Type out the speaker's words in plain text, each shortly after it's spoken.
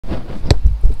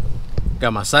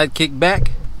Got my sidekick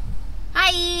back.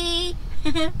 Hi!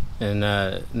 And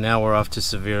now we're off to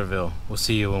Sevierville. We'll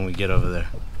see you when we get over there.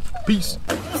 Peace.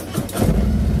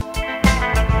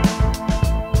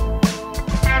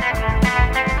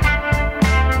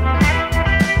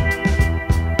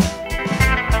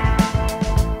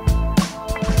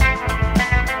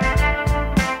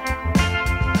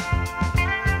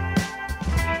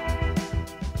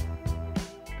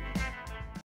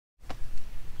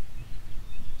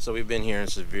 So we've been here in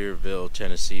Sevierville,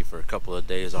 Tennessee for a couple of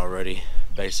days already,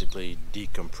 basically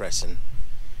decompressing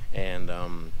and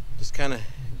just kind of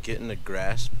getting a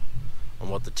grasp on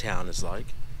what the town is like.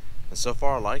 And so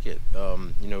far I like it.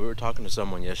 You know, we were talking to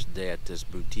someone yesterday at this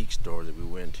boutique store that we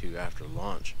went to after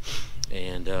lunch,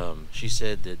 and she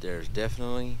said that there's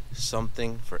definitely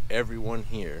something for everyone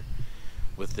here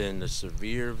within the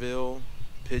Sevierville,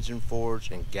 Pigeon Forge,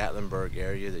 and Gatlinburg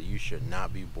area that you should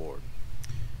not be bored.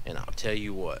 And I'll tell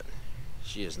you what,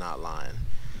 she is not lying.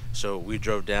 So we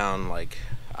drove down, like,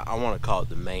 I want to call it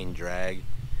the main drag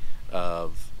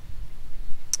of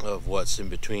what's in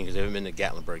between, because I haven't been to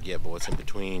Gatlinburg yet, but what's in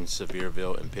between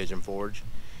Sevierville and Pigeon Forge.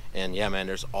 And yeah, man,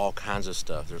 there's all kinds of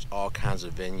stuff. There's all kinds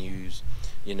of venues,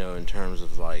 you know, in terms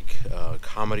of like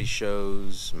comedy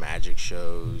shows, magic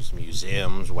shows,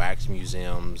 museums, wax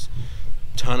museums,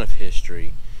 ton of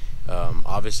history.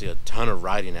 Obviously a ton of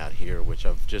riding out here, which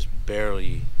I've just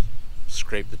barely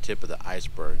scraped the tip of the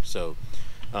iceberg. So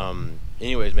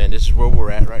anyways, man, this is where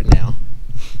we're at right now,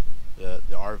 the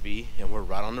RV, and we're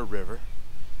right on the river.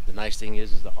 The nice thing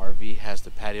is the RV has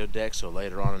the patio deck, so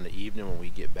later on in the evening when we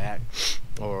get back,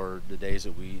 or the days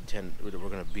that we're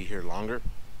going to be here longer,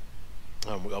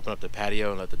 we open up the patio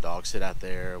and let the dogs sit out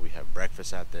there. We have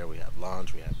breakfast out there, we have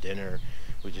lunch, we have dinner,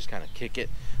 we just kind of kick it.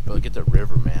 But look at the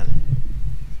river, man.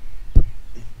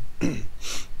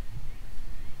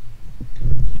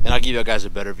 And I'll give you guys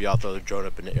a better view. I'll throw the drone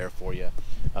up in the air for you.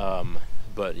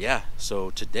 But yeah,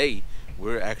 so today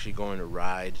we're actually going to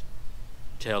ride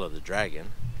Tail of the Dragon.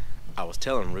 I was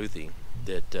telling Ruthie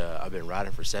that I've been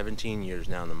riding for 17 years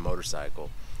now on the motorcycle,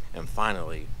 and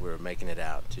finally we're making it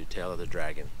out to Tail of the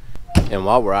Dragon. And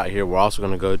while we're out here, we're also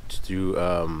going to go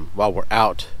to while we're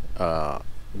out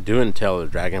doing Tail of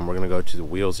the Dragon, we're going to go to the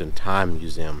Wheels in Time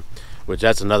Museum, which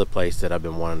that's another place that I've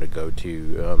been wanting to go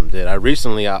to, that I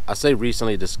recently, I say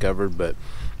recently discovered, but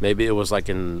maybe it was like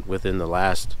within the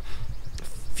last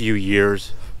few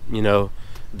years, you know,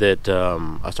 that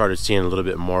I started seeing a little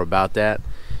bit more about that.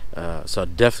 So I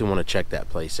definitely want to check that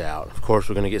place out. Of course,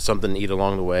 we're going to get something to eat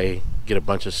along the way, get a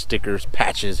bunch of stickers,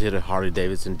 patches, hit a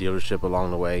Harley-Davidson dealership along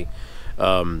the way,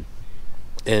 and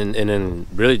then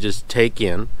really just take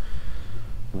in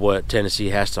what Tennessee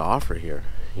has to offer here.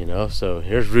 You know, so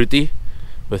here's Ruthie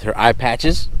with her eye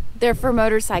patches. They're for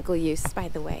motorcycle use, by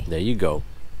the way. There you go.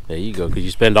 There you go. Because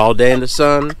you spend all day in the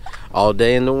sun, all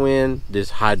day in the wind.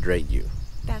 This hydrate you.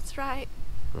 That's right.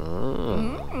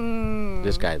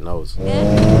 This guy knows.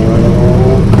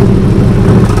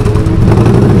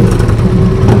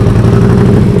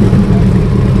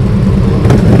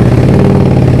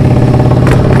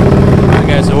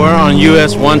 Okay, so we're on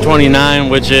US 129,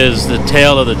 which is the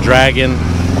Tail of the Dragon.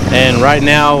 And right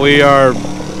now we are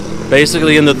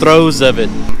basically in the throes of it.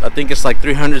 I think it's like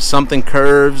 300 something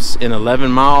curves in 11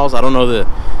 miles. I don't know the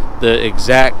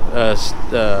exact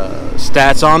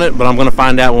stats on it, but I'm gonna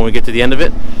find out when we get to the end of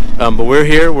it. But we're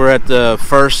here, we're at the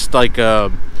first like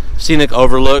scenic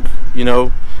overlook, you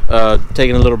know,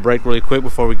 taking a little break really quick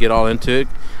before we get all into it.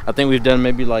 I think we've done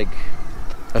maybe like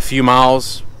a few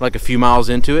miles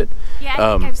into it. Yeah,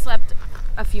 I think I've slept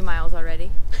a few miles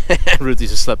already.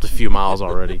 Ruthie's just slept a few miles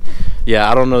already. Yeah,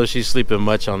 I don't know if she's sleeping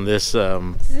much on this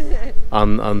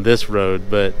on this road,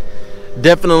 but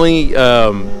definitely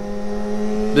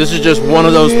this is just one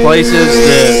of those places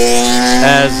that,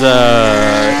 as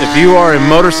if you are a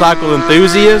motorcycle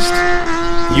enthusiast,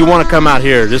 you want to come out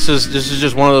here. This is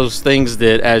just one of those things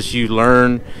that as you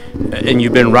learn and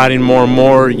you've been riding more and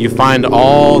more, you find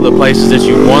all the places that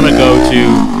you want to go to,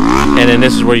 and then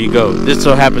this is where you go. This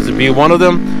so happens to be one of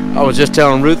them. I was just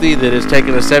telling Ruthie that it's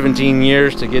taken us 17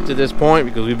 years to get to this point,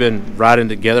 because we've been riding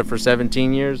together for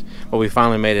 17 years, but we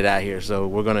finally made it out here. So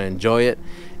we're going to enjoy it,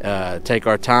 take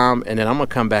our time, and then I'm going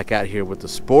to come back out here with the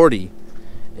Sporty,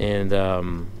 and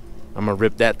I'm going to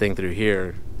rip that thing through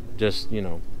here. Just, you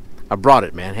know, I brought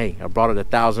it, man. Hey, I brought it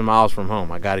 1,000 miles from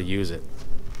home. I got to use it,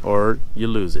 or you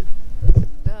lose it.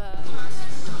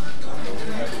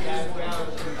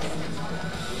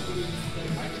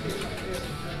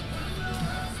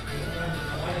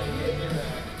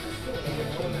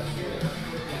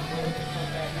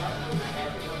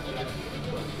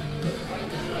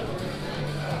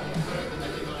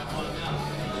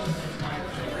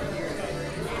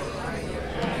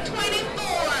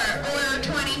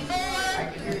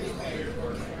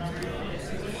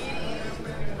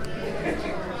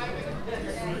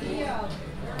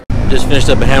 Finished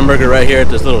up a hamburger right here at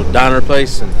this little diner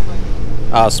place, and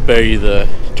I'll spare you the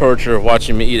torture of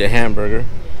watching me eat a hamburger.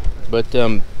 But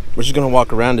we're just gonna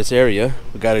walk around this area.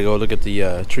 We gotta go look at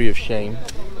the Tree of Shame.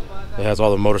 It has all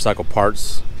the motorcycle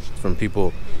parts from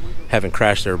people having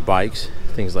crashed their bikes,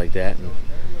 things like that.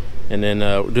 And then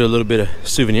we'll do a little bit of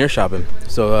souvenir shopping.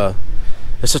 So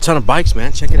there's a ton of bikes,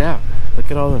 man. Check it out.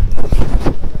 Look at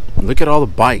all the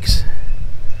bikes.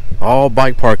 All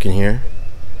bike parking here.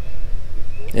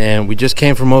 And we just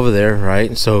came from over there,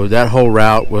 right? So that whole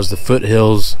route was the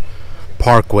Foothills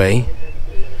Parkway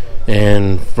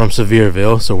and from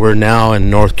Sevierville. So we're now in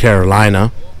North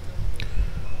Carolina.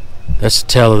 That's the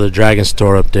tail of the Dragon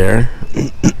store up there.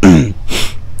 And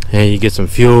you get some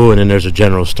fuel, and then there's a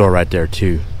general store right there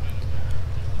too.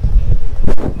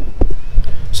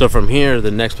 So from here, the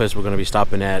next place we're going to be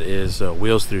stopping at is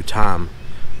Wheels Through Time,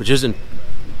 which isn't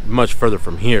much further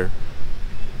from here.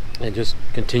 And just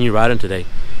continue riding today,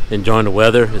 enjoying the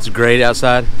weather. It's great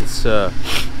outside. It's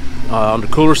on the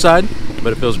cooler side,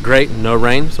 but it feels great. No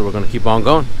rain, so we're going to keep on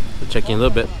going. We'll check in a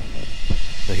little bit.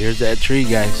 So here's that tree,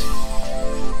 guys.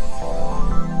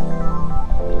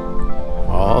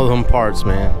 All them parts,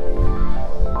 man.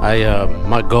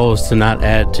 My goal is to not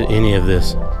add to any of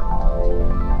this. How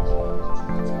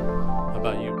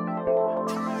about you?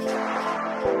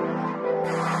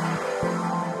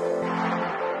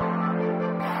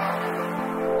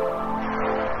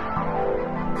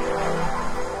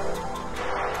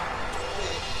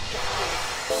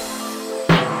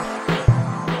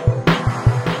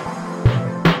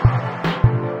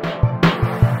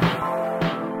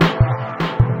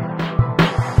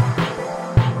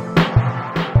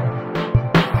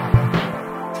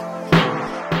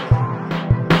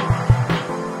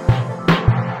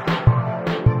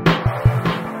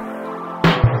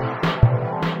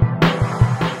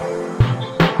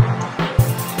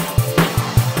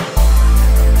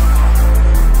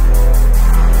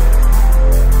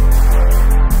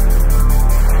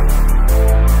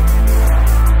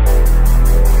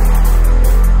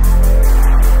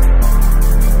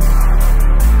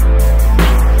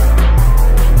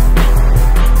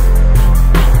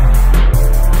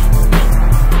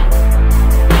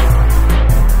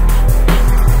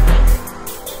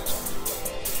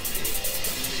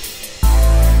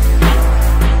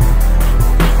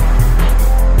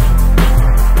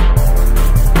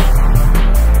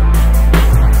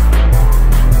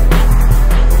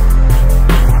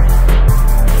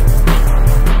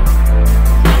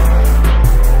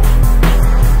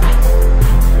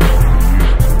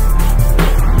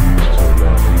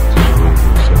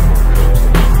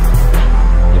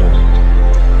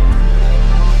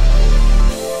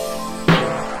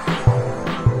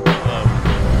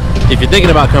 If you're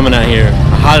thinking about coming out here,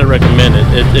 I highly recommend it.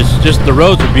 It's just, the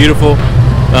roads are beautiful.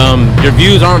 Your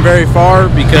views aren't very far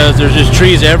because there's just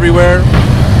trees everywhere.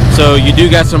 So you do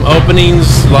got some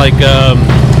openings like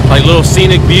little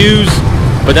scenic views,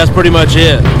 but that's pretty much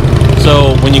it.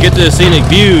 So when you get to the scenic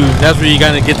view, that's where you're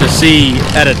gonna get to see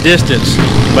at a distance.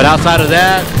 But outside of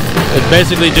that, it's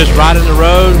basically just riding the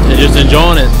road and just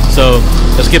enjoying it. So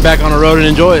let's get back on the road and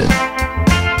enjoy it.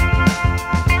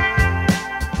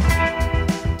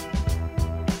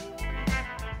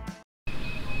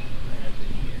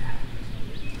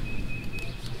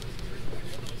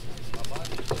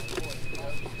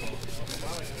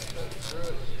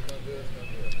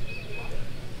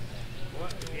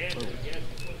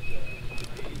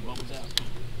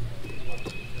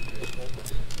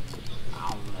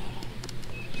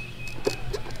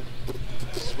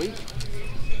 Sweet.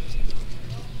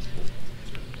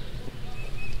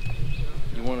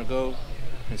 You want to go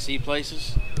and see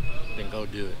places? Then go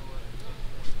do it.